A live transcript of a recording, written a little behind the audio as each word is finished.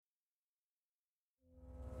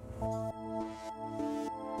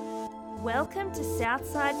Welcome to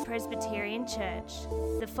Southside Presbyterian Church.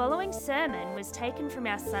 The following sermon was taken from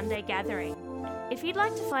our Sunday gathering. If you'd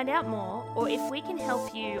like to find out more, or if we can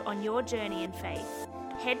help you on your journey in faith,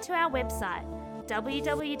 head to our website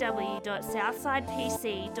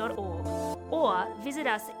www.southsidepc.org or visit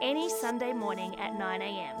us any Sunday morning at 9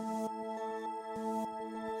 a.m.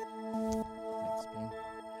 Thanks, Ben.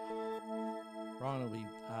 Ryan will be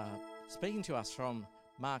speaking to us from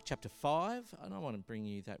Mark chapter 5, and I want to bring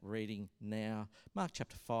you that reading now. Mark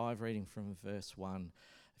chapter 5, reading from verse 1.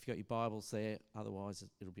 If you've got your Bibles there, otherwise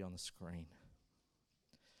it'll be on the screen.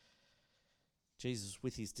 Jesus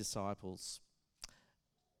with his disciples.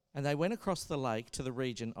 And they went across the lake to the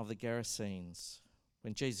region of the Gerasenes.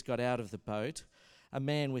 When Jesus got out of the boat, a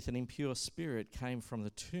man with an impure spirit came from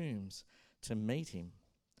the tombs to meet him.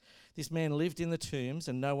 This man lived in the tombs,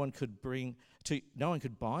 and no one could bind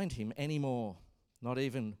him anymore, not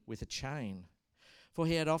even with a chain. For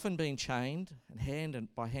he had often been chained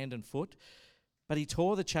by hand and foot, but he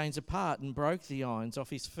tore the chains apart and broke the irons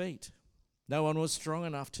off his feet. No one was strong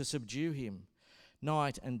enough to subdue him.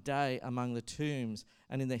 Night and day among the tombs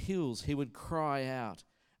and in the hills he would cry out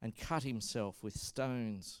and cut himself with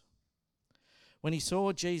stones. When he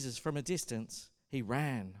saw Jesus from a distance, he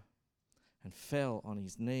ran and fell on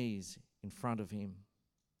his knees in front of him.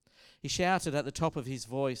 He shouted at the top of his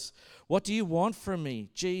voice, "What do you want from me,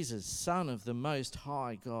 Jesus, Son of the Most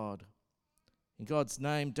High God? In God's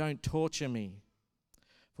name, don't torture me."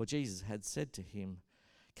 For Jesus had said to him,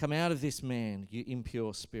 "Come out of this man, you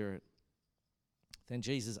impure spirit." Then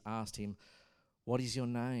Jesus asked him, "What is your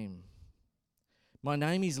name?" "My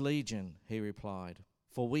name is Legion," he replied,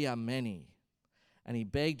 "for we are many." And he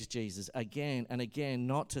begged Jesus again and again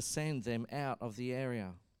not to send them out of the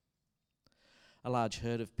area. A large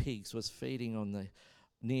herd of pigs was feeding on the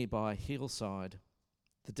nearby hillside.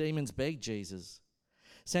 The demons begged Jesus,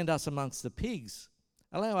 "Send us amongst the pigs.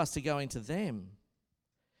 Allow us to go into them."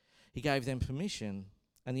 He gave them permission,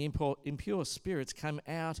 and the impure spirits came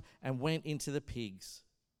out and went into the pigs.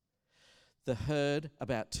 The herd,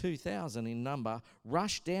 about 2,000 in number,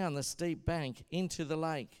 rushed down the steep bank into the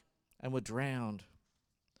lake and were drowned.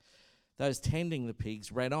 Those tending the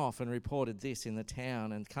pigs ran off and reported this in the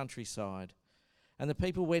town and countryside. And the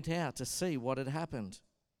people went out to see what had happened.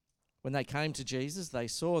 When they came to Jesus, they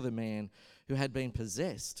saw the man who had been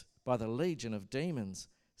possessed by the legion of demons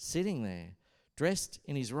sitting there, dressed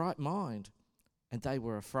in his right mind, and they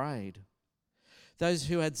were afraid. Those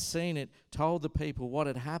who had seen it told the people what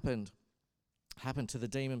had happened to the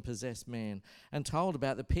demon-possessed man, and told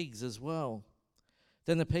about the pigs as well.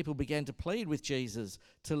 Then the people began to plead with Jesus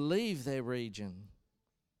to leave their region.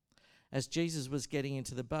 As Jesus was getting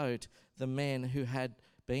into the boat, the man who had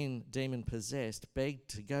been demon-possessed begged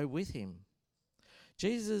to go with him.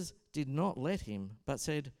 Jesus did not let him, but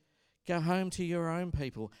said, "Go home to your own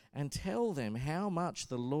people and tell them how much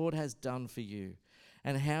the Lord has done for you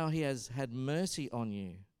and how he has had mercy on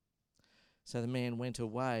you." So the man went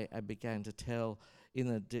away and began to tell in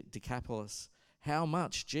the Decapolis how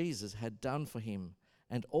much Jesus had done for him,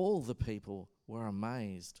 and all the people were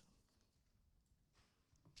amazed.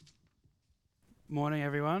 Morning,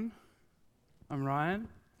 everyone. I'm Ryan.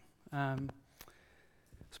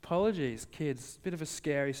 Apologies, kids. Bit of a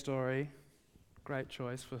scary story. Great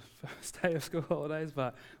choice for first day of school holidays,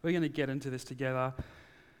 but we're going to get into this together.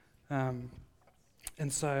 And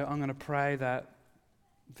so I'm going to pray that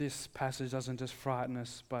this passage doesn't just frighten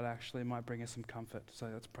us, but actually might bring us some comfort. So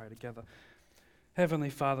let's pray together. Heavenly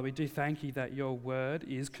Father, we do thank you that your word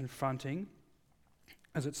is confronting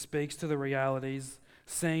as it speaks to the realities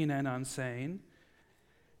seen and unseen.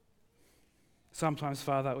 Sometimes,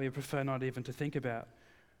 Father, we prefer not even to think about.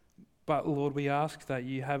 But Lord, we ask that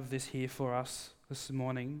you have this here for us this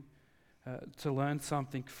morning to learn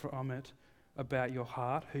something from it about your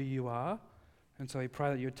heart, who you are. And so we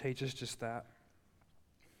pray that you would teach us just that.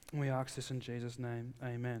 And we ask this in Jesus' name.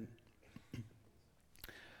 Amen. A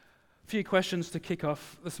few questions to kick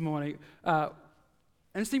off this morning. And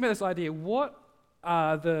just think about this idea. What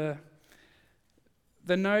are the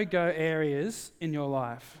no-go areas in your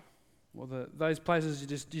life? Well, those places you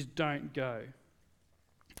just don't go.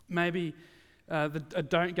 Maybe a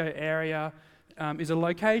don't-go area is a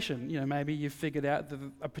location. You know, maybe you've figured out that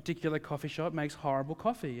a particular coffee shop makes horrible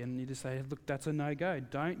coffee, and you just say, "Look, that's a no-go.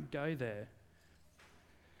 Don't go there."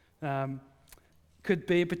 Could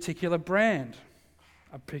be a particular brand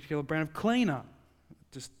of cleaner.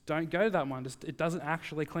 Just don't go to that one. It doesn't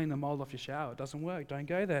actually clean the mold off your shower. It doesn't work. Don't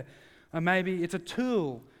go there. Or maybe it's a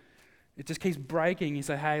tool. It just keeps breaking. You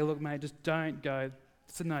say, "Hey, look, mate, just don't go.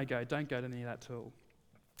 It's a no-go. Don't go to any of that tool."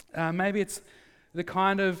 Maybe it's The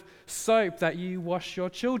kind of soap that you wash your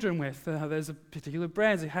children with. There's a particular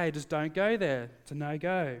brand. Say, hey, just don't go there. It's a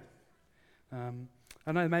no-go.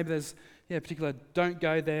 I know maybe there's particular don't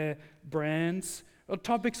go there brands or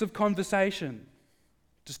topics of conversation.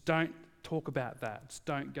 Just don't talk about that. Just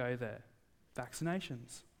don't go there.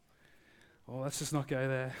 Vaccinations. Or let's just not go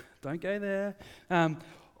there. Don't go there.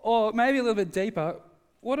 Or maybe a little bit deeper,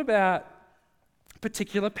 what about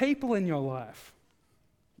particular people in your life?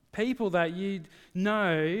 People that you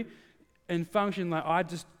know and function like, I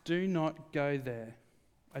just do not go there.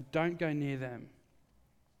 I don't go near them.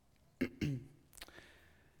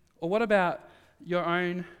 Or what about your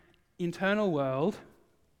own internal world,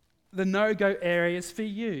 the no-go areas for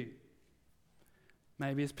you?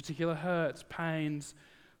 Maybe it's particular hurts, pains,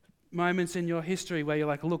 moments in your history where you're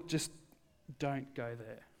like, look, just don't go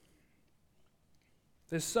there.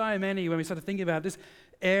 There's so many, when we start to think about this,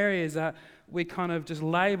 areas that we kind of just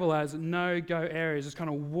label as no-go areas, just kind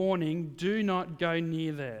of warning, do not go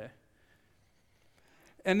near there.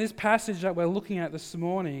 And this passage that we're looking at this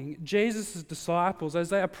morning, Jesus' disciples, as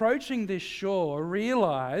they're approaching this shore,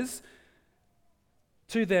 realize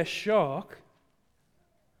to their shock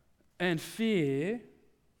and fear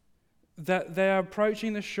that they are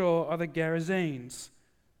approaching the shore of the Gerasenes.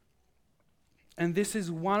 And this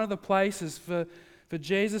is one of the places for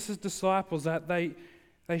Jesus' disciples that they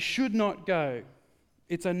should not go.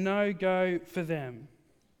 It's a no-go for them.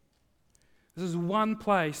 This is one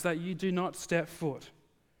place that you do not step foot.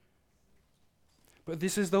 But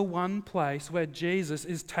this is the one place where Jesus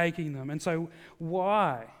is taking them. And so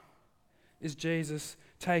why is Jesus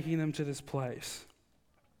taking them to this place?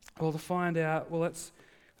 Well, to find out, let's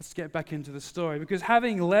get back into the story. Because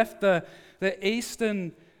having left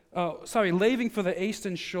leaving for the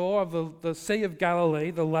eastern shore of the Sea of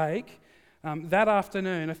Galilee, the lake, that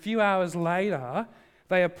afternoon, a few hours later,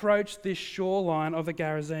 they approached this shoreline of the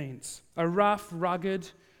Gerasenes, a rough,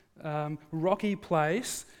 rugged, rocky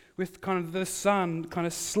place with kind of the sun kind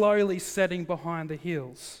of slowly setting behind the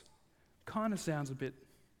hills. Kind of sounds a bit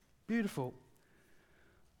beautiful.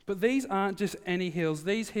 But these aren't just any hills.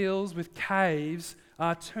 These hills with caves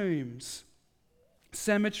are tombs.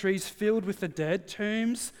 Cemeteries filled with the dead,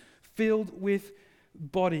 tombs filled with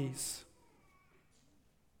bodies.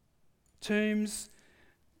 Tombs,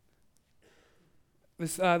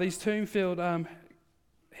 these tomb-filled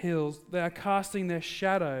hills, they are casting their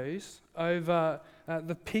shadows over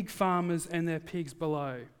the pig farmers and their pigs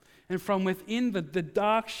below. And from within the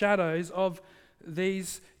dark shadows of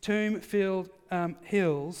these tomb-filled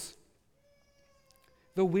hills,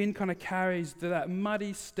 the wind kind of carries that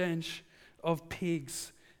muddy stench of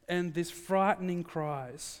pigs and this frightening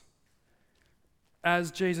cries.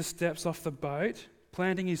 As Jesus steps off the boat,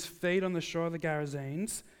 planting his feet on the shore of the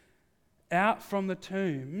Gerasenes, out from the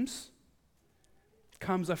tombs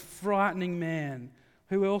comes a frightening man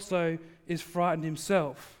who also is frightened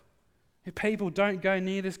himself. People don't go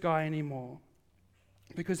near this guy anymore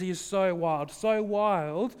because he is so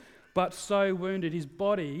wild but so wounded. His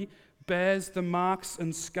body bears the marks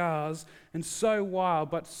and scars, and so wild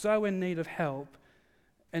but so in need of help,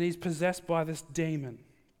 and he's possessed by this demon.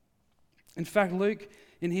 In fact, Luke,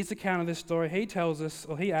 in his account of this story, he tells us,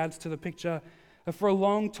 or he adds to the picture, that for a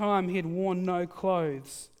long time he had worn no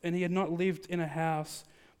clothes, and he had not lived in a house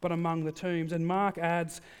but among the tombs. And Mark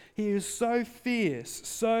adds, he is so fierce,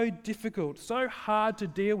 so difficult, so hard to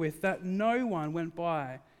deal with that no one went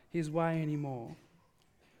by his way anymore.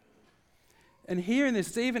 And hearing this,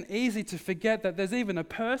 it's even easy to forget that there's even a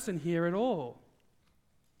person here at all,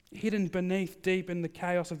 hidden beneath deep in the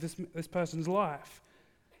chaos of this person's life.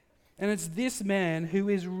 And it's this man who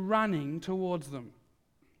is running towards them.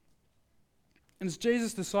 And as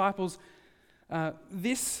Jesus' disciples,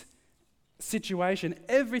 this situation,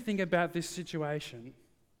 everything about this situation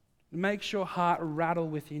makes your heart rattle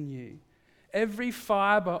within you. Every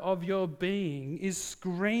fiber of your being is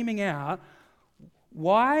screaming out,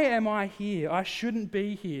 why am I here? I shouldn't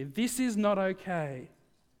be here. This is not okay.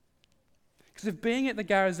 Because if being at the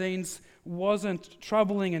Gerasenes wasn't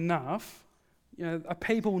troubling enough, a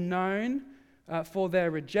people known for their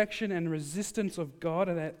rejection and resistance of God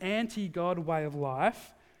and their anti-God way of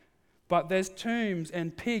life, but there's tombs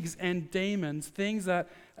and pigs and demons, things that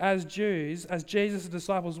as Jews, as Jesus'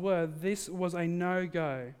 disciples were, this was a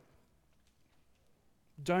no-go.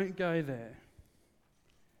 Don't go there.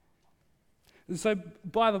 And so,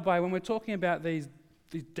 by the way, when we're talking about these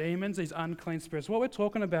demons, these unclean spirits, what we're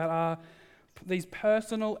talking about are these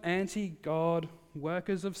personal anti-God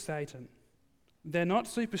workers of Satan. They're not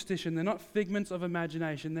superstition, they're not figments of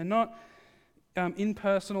imagination, they're not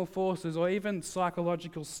impersonal forces or even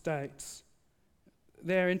psychological states.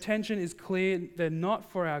 Their intention is clear. They're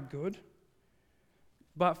not for our good,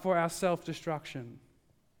 but for our self-destruction.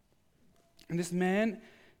 And this man,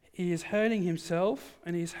 he is hurting himself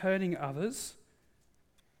and he's hurting others.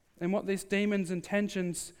 And what this demon's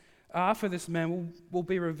intentions are for this man will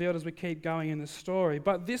be revealed as we keep going in the story.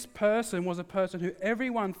 But this person was a person who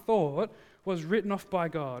everyone thought was written off by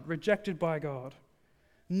God, rejected by God.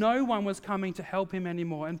 No one was coming to help him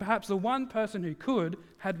anymore. And perhaps the one person who could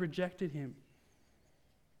had rejected him.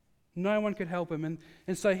 No one could help him.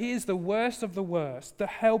 And so here's the worst of the worst, the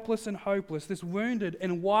helpless and hopeless, this wounded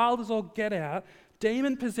and wild as all get out,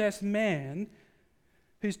 demon-possessed man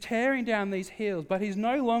who's tearing down these hills, but he's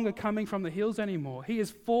no longer coming from the hills anymore. He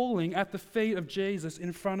is falling at the feet of Jesus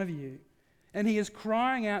in front of you. And he is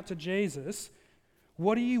crying out to Jesus,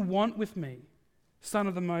 "What do you want with me, Son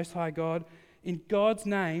of the Most High God? In God's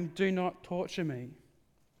name, do not torture me."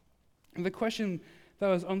 And the question that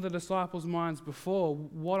was on the disciples' minds before,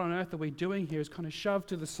 what on earth are we doing here, is kind of shoved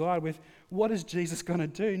to the side with, what is Jesus going to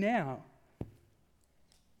do now?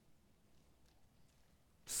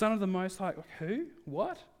 Son of the Most High, who?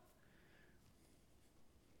 What?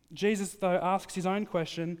 Jesus, though, asks his own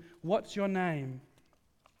question, what's your name?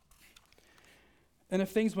 And if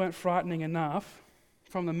things weren't frightening enough,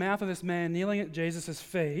 from the mouth of this man kneeling at Jesus'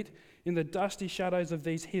 feet, in the dusty shadows of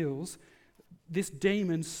these hills, this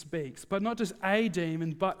demon speaks. But not just a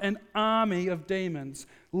demon, but an army of demons.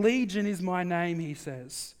 Legion is my name, he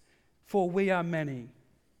says, for we are many.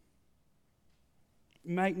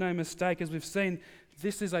 Make no mistake, as we've seen,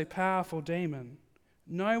 this is a powerful demon.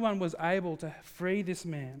 No one was able to free this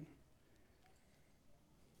man.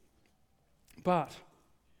 But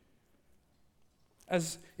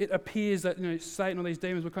as it appears that Satan or these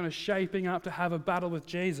demons were kind of shaping up to have a battle with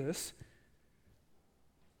Jesus,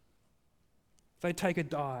 they take a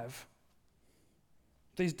dive.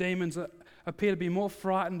 These demons appear to be more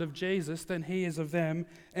frightened of Jesus than he is of them,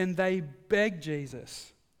 and they beg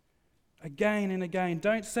Jesus again and again,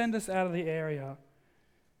 don't send us out of the area.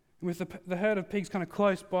 With the herd of pigs kind of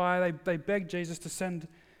close by, they beg Jesus to send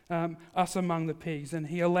us among the pigs, and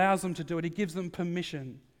he allows them to do it. He gives them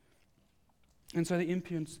permission. And so the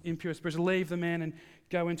impure spirits leave the man and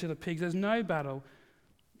go into the pigs. There's no battle,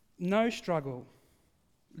 no struggle.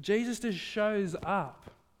 Jesus just shows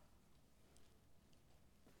up.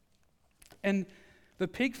 And the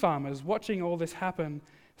pig farmers, watching all this happen,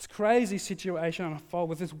 this crazy situation unfold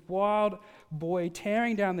with this wild boy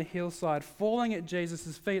tearing down the hillside, falling at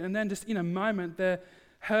Jesus' feet, and then just in a moment, the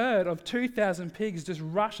herd of 2,000 pigs just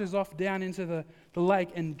rushes off down into the lake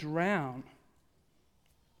and drown.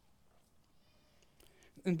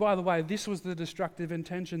 And by the way, this was the destructive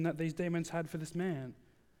intention that these demons had for this man.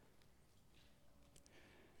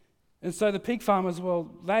 And so the pig farmers,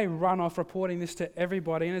 they run off reporting this to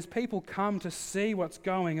everybody. And as people come to see what's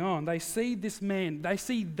going on, they see this man, they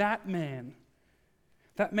see that man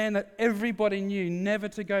that everybody knew never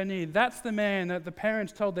to go near. That's the man that the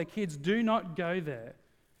parents told their kids, do not go there.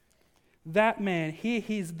 That man,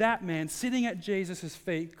 here's that man sitting at Jesus'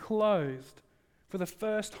 feet, clothed for the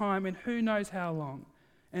first time in who knows how long,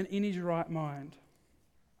 and in his right mind.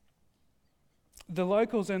 The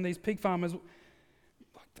locals and these pig farmers,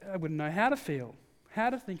 they wouldn't know how to feel, how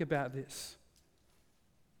to think about this.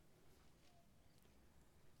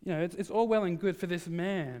 It's all well and good for this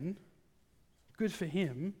man, good for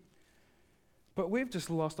him, but we've just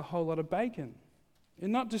lost a whole lot of bacon.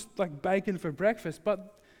 And not just like bacon for breakfast,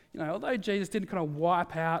 but although Jesus didn't kind of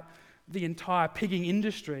wipe out the entire pigging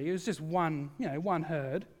industry, it was just one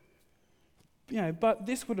herd. But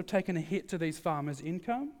this would have taken a hit to these farmers'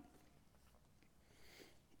 income.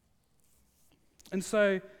 And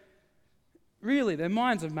so, really, their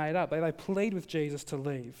minds are made up. They plead with Jesus to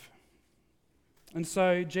leave. And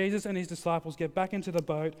so Jesus and his disciples get back into the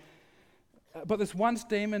boat. But this once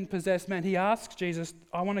demon-possessed man, he asks Jesus,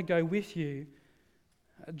 I want to go with you.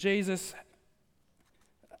 Jesus,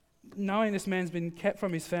 knowing this man's been kept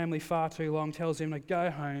from his family far too long, tells him to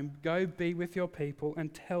go home, go be with your people,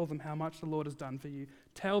 and tell them how much the Lord has done for you.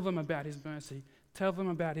 Tell them about his mercy. Tell them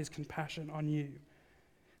about his compassion on you.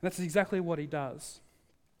 And that's exactly what he does.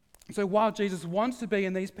 So while Jesus wants to be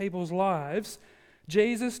in these people's lives,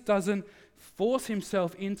 Jesus doesn't force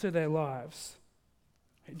himself into their lives.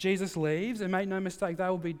 Jesus leaves, and make no mistake, they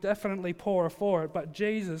will be definitely poorer for it, but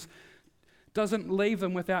Jesus doesn't leave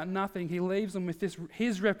them without nothing. He leaves them with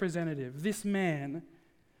his representative, this man,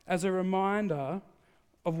 as a reminder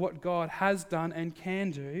of what God has done and can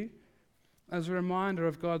do, as a reminder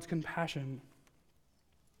of God's compassion.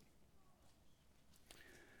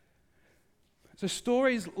 So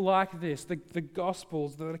stories like this, the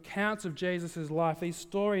Gospels, the accounts of Jesus' life, these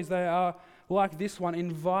stories, they are like this one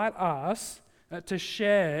invite us to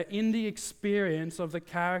share in the experience of the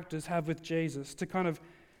characters have with Jesus, to kind of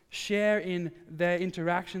share in their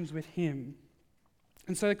interactions with him.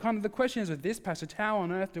 And so kind of the question is with this passage, how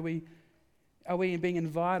on earth are we being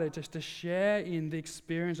invited just to share in the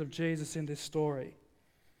experience of Jesus in this story?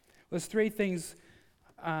 There's three things,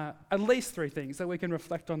 at least three things that we can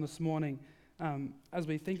reflect on this morning as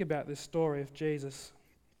we think about this story of Jesus.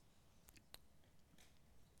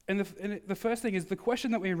 And the first thing is, the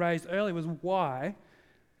question that we raised earlier was why?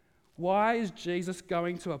 Why is Jesus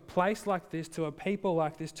going to a place like this, to a people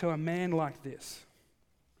like this, to a man like this?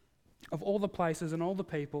 Of all the places and all the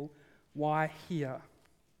people, why here?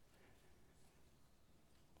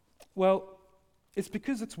 Well, it's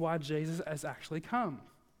because it's why Jesus has actually come.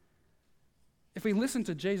 If we listen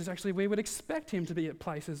to Jesus, actually, we would expect him to be at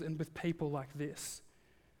places and with people like this.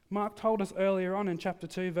 Mark told us earlier on in chapter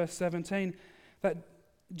 2, verse 17, that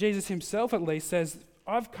Jesus himself at least says,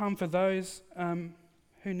 I've come for those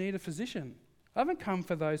who need a physician. I haven't come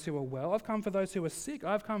for those who are well. I've come for those who are sick.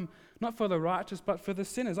 I've come not for the righteous, but for the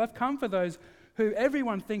sinners. I've come for those who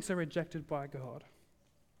everyone thinks are rejected by God.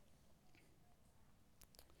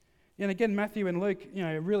 And again, Matthew and Luke,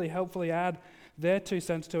 really helpfully add their 2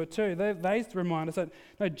 cents to it too. They remind us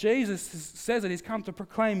that Jesus says that he's come to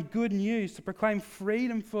proclaim good news, to proclaim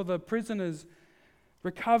freedom for the prisoners,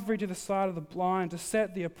 recovery to the sight of the blind, to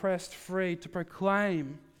set the oppressed free, to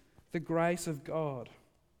proclaim the grace of God.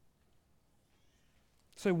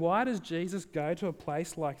 So why does Jesus go to a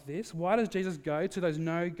place like this? Why does Jesus go to those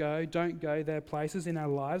no-go, don't-go there places in our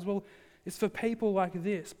lives? Well, it's for people like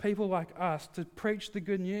this, people like us, to preach the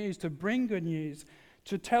good news, to bring good news,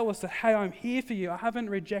 to tell us that, hey, I'm here for you, I haven't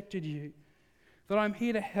rejected you, that I'm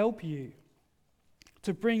here to help you,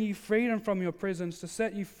 to bring you freedom from your prisons, to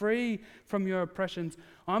set you free from your oppressions.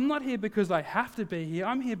 I'm not here because I have to be here,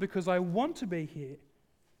 I'm here because I want to be here.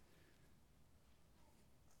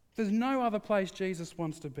 There's no other place Jesus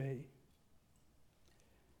wants to be.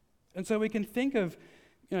 And so we can think of,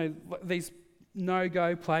 these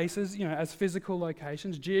no-go places, as physical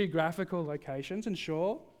locations, geographical locations, and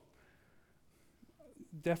sure,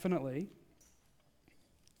 definitely.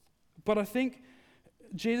 But I think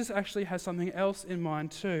Jesus actually has something else in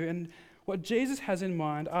mind too. And what Jesus has in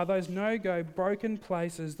mind are those no-go, broken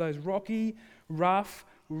places, those rocky, rough,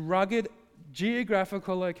 rugged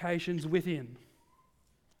geographical locations within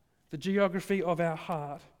the geography of our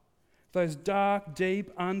heart. Those dark, deep,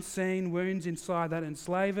 unseen wounds inside that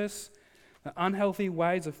enslave us, the unhealthy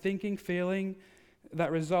ways of thinking, feeling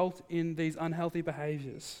that result in these unhealthy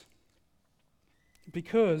behaviors.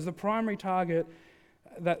 Because the primary target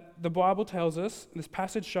that the Bible tells us, this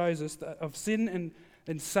passage shows us, that of sin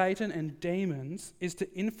and Satan and demons is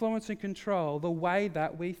to influence and control the way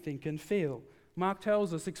that we think and feel. Mark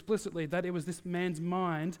tells us explicitly that it was this man's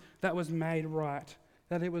mind that was made right,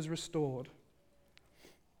 that it was restored.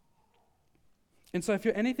 And so if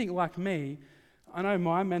you're anything like me, I know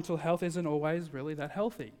my mental health isn't always really that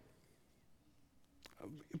healthy.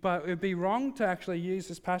 But it would be wrong to actually use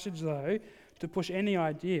this passage, though, to push any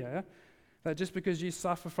idea that just because you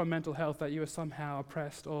suffer from mental health that you are somehow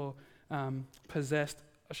oppressed or possessed,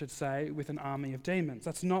 I should say, with an army of demons.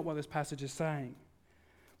 That's not what this passage is saying.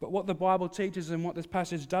 But what the Bible teaches and what this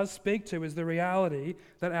passage does speak to is the reality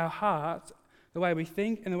that our hearts, the way we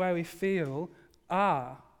think and the way we feel,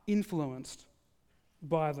 are influenced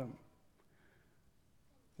by them.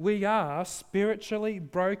 We are spiritually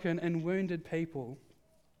broken and wounded people.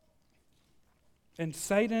 And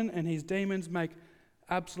Satan and his demons make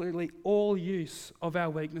absolutely all use of our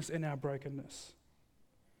weakness and our brokenness.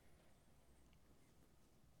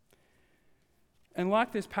 And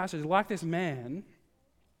like this passage, like this man,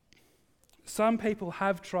 some people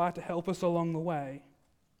have tried to help us along the way.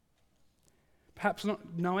 Perhaps not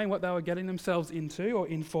knowing what they were getting themselves into or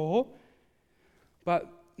in for,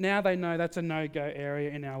 but now they know that's a no-go area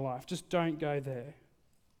in our life. Just don't go there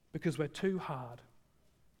because we're too hard,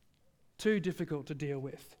 too difficult to deal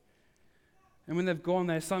with. And when they've gone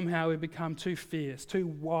there, somehow we become too fierce, too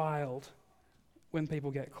wild when people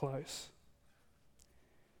get close.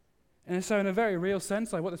 And so in a very real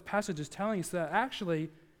sense, like what this passage is telling us, that actually,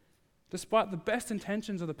 despite the best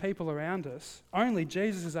intentions of the people around us, only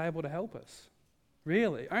Jesus is able to help us.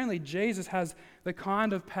 Really, only Jesus has the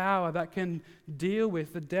kind of power that can deal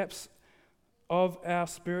with the depths of our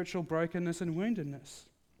spiritual brokenness and woundedness.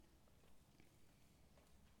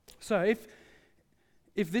 So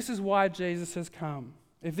if this is why Jesus has come,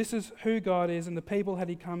 if this is who God is and the people that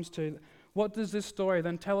he comes to, what does this story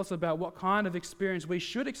then tell us about what kind of experience we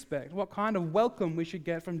should expect, what kind of welcome we should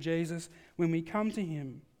get from Jesus when we come to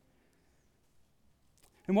him?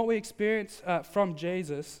 And what we experience from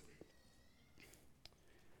Jesus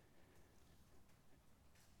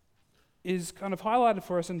is kind of highlighted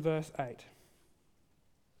for us in verse 8.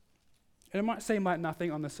 And it might seem like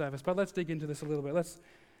nothing on the surface, but let's dig into this a little bit. Let's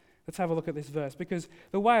have a look at this verse, because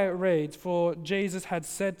the way it reads, "For Jesus had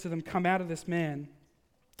said to them, 'Come out of this man.'"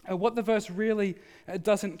 What the verse really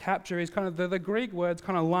doesn't capture is kind of the Greek words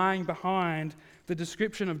kind of lying behind the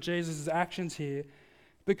description of Jesus' actions here,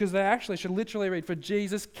 because they actually should literally read, "For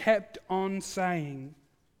Jesus kept on saying,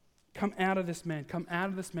 'Come out of this man, come out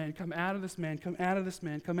of this man, come out of this man, come out of this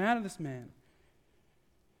man, come out of this man.'"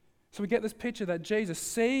 So we get this picture that Jesus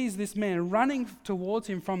sees this man running towards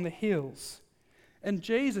him from the hills, and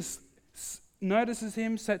Jesus notices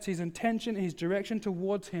him, sets his intention, his direction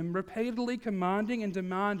towards him, repeatedly commanding and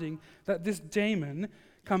demanding that this demon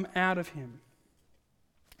come out of him.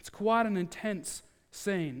 It's quite an intense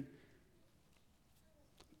scene.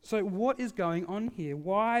 So what is going on here?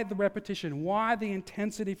 Why the repetition? Why the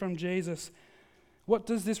intensity from Jesus? What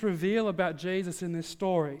does this reveal about Jesus in this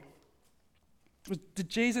story? Did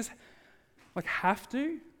Jesus have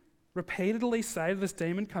to repeatedly say to this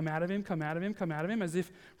demon, "Come out of him, come out of him, come out of him," as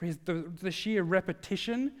if the sheer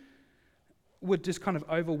repetition would just kind of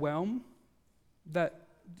overwhelm? That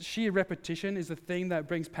sheer repetition is the thing that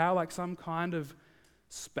brings power, like some kind of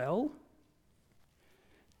spell?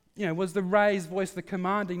 Was the raised voice, the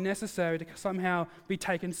commanding, necessary to somehow be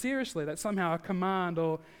taken seriously? That somehow a command,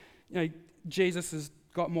 or Jesus has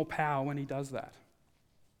got more power when he does that?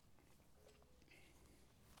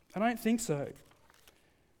 I don't think so.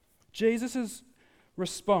 Jesus'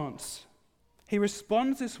 response, he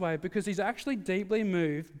responds this way because he's actually deeply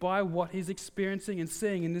moved by what he's experiencing and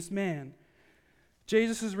seeing in this man.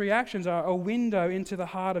 Jesus' reactions are a window into the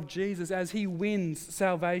heart of Jesus as he wins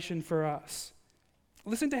salvation for us.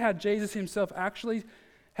 Listen to how Jesus himself actually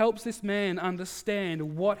helps this man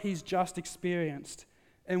understand what he's just experienced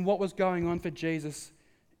and what was going on for Jesus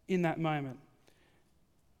in that moment.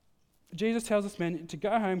 Jesus tells this man to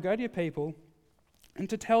go home, go to your people, and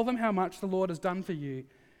to tell them how much the Lord has done for you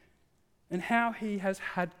and how he has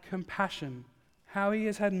had compassion, how he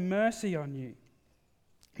has had mercy on you.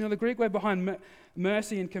 The Greek word behind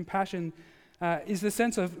mercy and compassion is the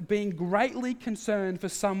sense of being greatly concerned for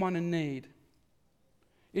someone in need.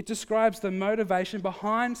 It describes the motivation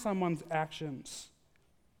behind someone's actions.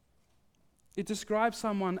 It describes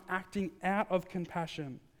someone acting out of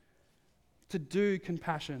compassion, to do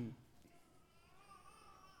compassion.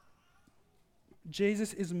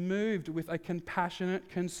 Jesus is moved with a compassionate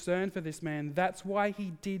concern for this man. That's why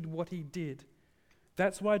he did what he did.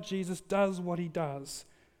 That's why Jesus does what he does,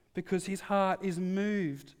 because his heart is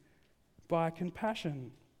moved by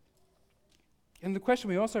compassion. And the question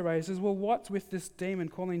we also raise is, well, what's with this demon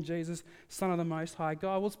calling Jesus Son of the Most High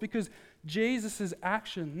God? Well, it's because Jesus'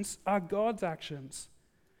 actions are God's actions.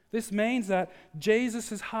 This means that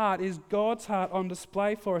Jesus' heart is God's heart on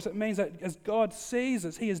display for us. It means that as God sees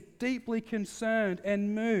us, he is deeply concerned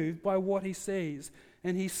and moved by what he sees,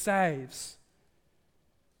 and he saves.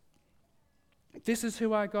 This is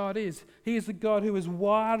who our God is. He is the God who is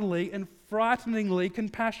wildly and frighteningly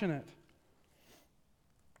compassionate.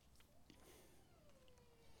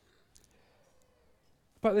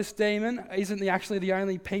 But this demon isn't actually the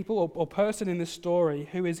only people or person in this story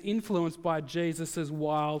who is influenced by Jesus'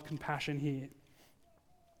 wild compassion here.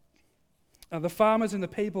 The farmers and the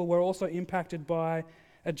people were also impacted by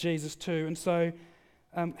Jesus too. And so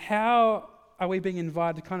how are we being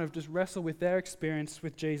invited to kind of just wrestle with their experience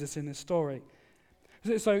with Jesus in this story?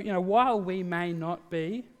 So while we may not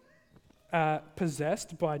be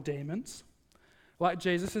possessed by demons, like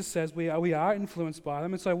Jesus says, we are influenced by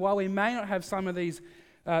them. And so while we may not have some of these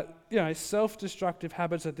self-destructive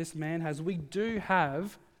habits that this man has, we do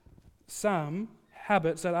have some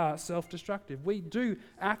habits that are self-destructive. We do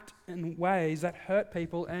act in ways that hurt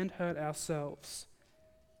people and hurt ourselves.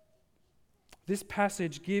 This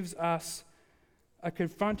passage gives us a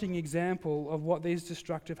confronting example of what these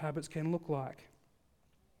destructive habits can look like.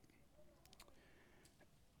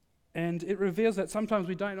 And it reveals that sometimes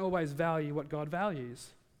we don't always value what God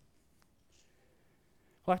values.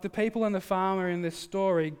 Like the people and the farmer in this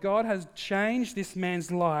story, God has changed this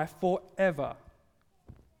man's life forever.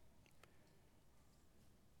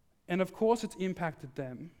 And of course it's impacted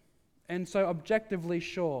them. And so objectively,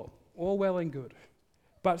 sure, all well and good.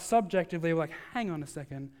 But subjectively, we're like, hang on a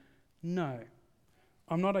second, no,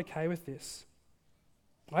 I'm not okay with this.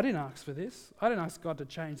 I didn't ask for this. I didn't ask God to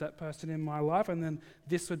change that person in my life and then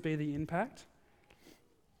this would be the impact.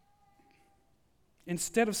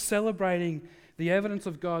 Instead of celebrating the evidence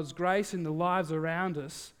of God's grace in the lives around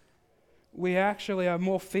us, we actually are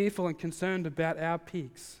more fearful and concerned about our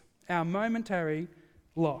pigs, our momentary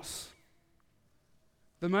loss,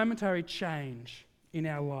 the momentary change in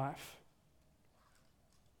our life.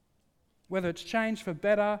 Whether it's changed for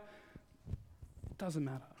better, doesn't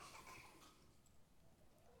matter.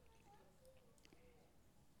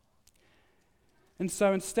 And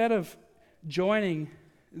so instead of joining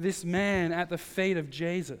this man at the feet of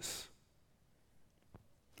Jesus,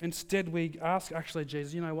 instead we ask, actually,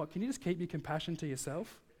 Jesus, you know what, can you just keep your compassion to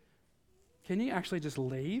yourself? Can you actually just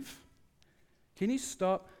leave? Can you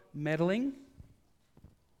stop meddling?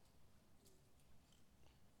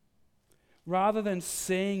 Rather than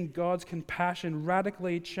seeing God's compassion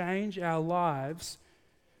radically change our lives,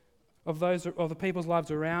 of the people's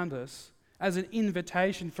lives around us, as an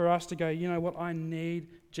invitation for us to go, you know what, I need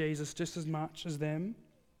Jesus just as much as them.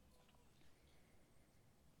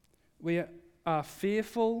 We are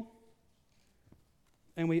fearful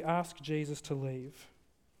and we ask Jesus to leave.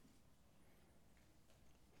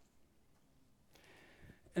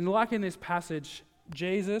 And like in this passage,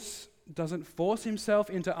 Jesus doesn't force himself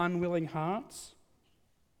into unwilling hearts.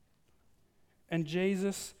 And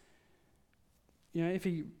Jesus, if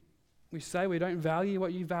we say we don't value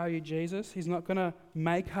what you value, Jesus, he's not going to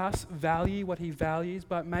make us value what he values,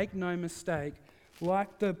 but make no mistake,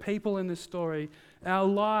 like the people in this story, our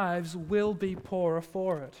lives will be poorer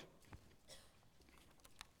for it.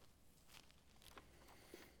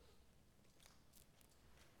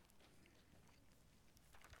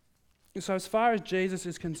 So as far as Jesus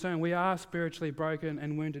is concerned, we are spiritually broken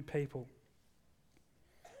and wounded people.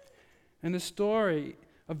 And the story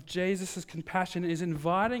of Jesus' compassion is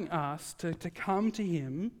inviting us to come to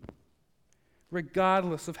him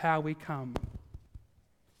regardless of how we come.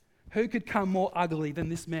 Who could come more ugly than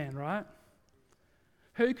this man, right?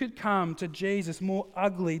 Who could come to Jesus more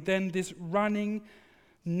ugly than this running,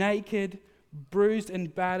 naked, bruised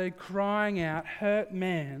and battered, crying out, hurt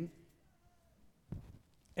man?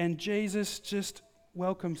 And Jesus just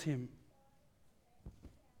welcomes him.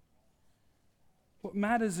 What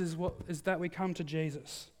matters is that we come to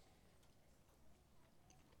Jesus.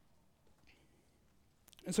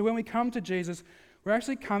 And so when we come to Jesus, we're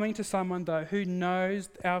actually coming to someone, though, who knows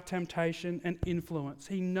our temptation and influence.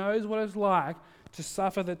 He knows what it's like to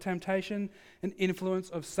suffer the temptation and influence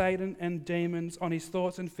of Satan and demons on his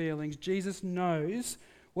thoughts and feelings. Jesus knows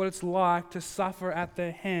what it's like to suffer at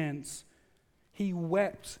their hands. He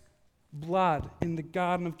wept blood in the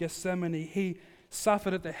Garden of Gethsemane. He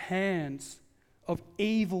suffered at the hands of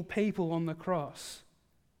evil people on the cross.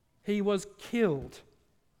 He was killed.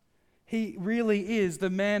 He really is the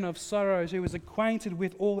man of sorrows who is acquainted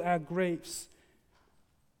with all our griefs.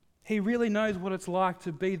 He really knows what it's like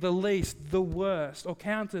to be the least, the worst, or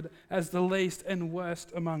counted as the least and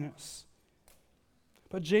worst among us.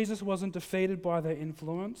 But Jesus wasn't defeated by their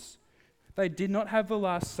influence. They did not have the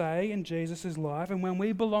last say in Jesus' life. And when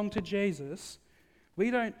we belong to Jesus, they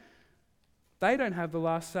don't have the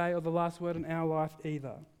last say or the last word in our life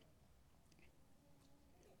either.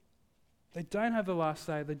 They don't have the last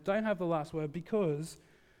say, they don't have the last word, because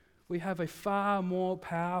we have a far more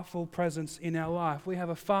powerful presence in our life. We have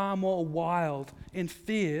a far more wild and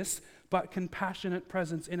fierce but compassionate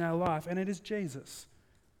presence in our life, and it is Jesus.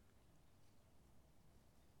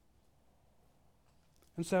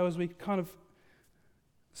 And so as we kind of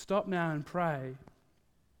stop now and pray,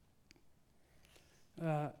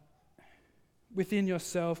 within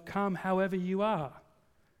yourself, come however you are,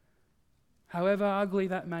 however ugly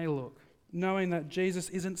that may look, knowing that Jesus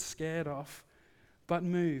isn't scared off, but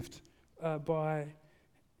moved by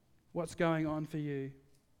what's going on for you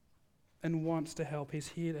and wants to help. He's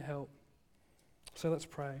here to help. So let's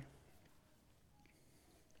pray.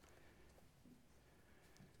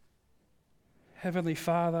 Heavenly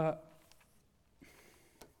Father,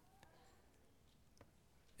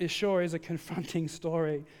 it sure is a confronting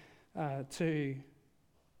story to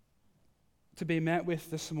be met with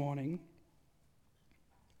this morning.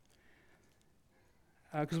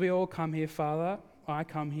 Because we all come here, Father, I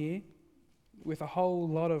come here with a whole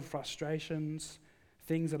lot of frustrations,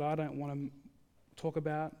 things that I don't want to talk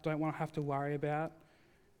about, don't want to have to worry about,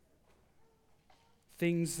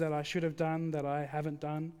 things that I should have done that I haven't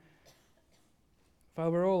done.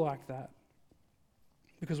 Father, we're all like that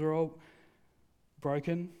because we're all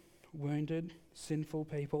broken, wounded, sinful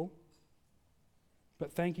people.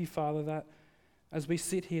 But thank you, Father, that as we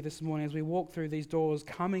sit here this morning, as we walk through these doors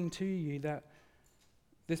coming to you, that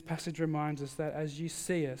this passage reminds us that as you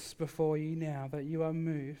see us before you now, that you are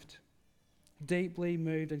moved, deeply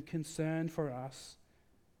moved and concerned for us.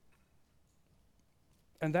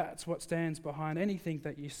 And that's what stands behind anything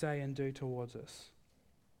that you say and do towards us.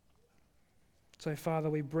 So, Father,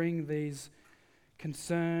 we bring these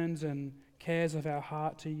concerns and cares of our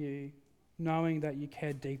heart to you, knowing that you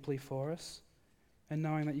care deeply for us and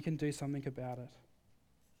knowing that you can do something about it.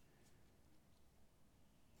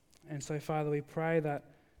 And so, Father, we pray that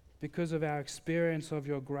because of our experience of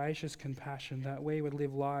your gracious compassion, that we would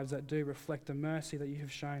live lives that do reflect the mercy that you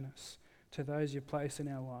have shown us to those you place in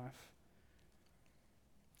our life.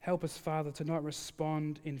 Help us, Father, to not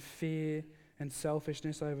respond in fear and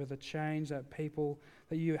selfishness over the change that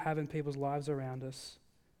you have in people's lives around us.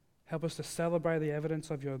 Help us to celebrate the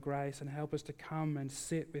evidence of your grace and help us to come and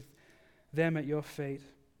sit with them at your feet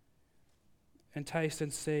and taste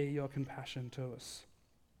and see your compassion to us.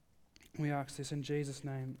 We ask this in Jesus'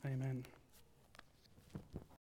 name, amen.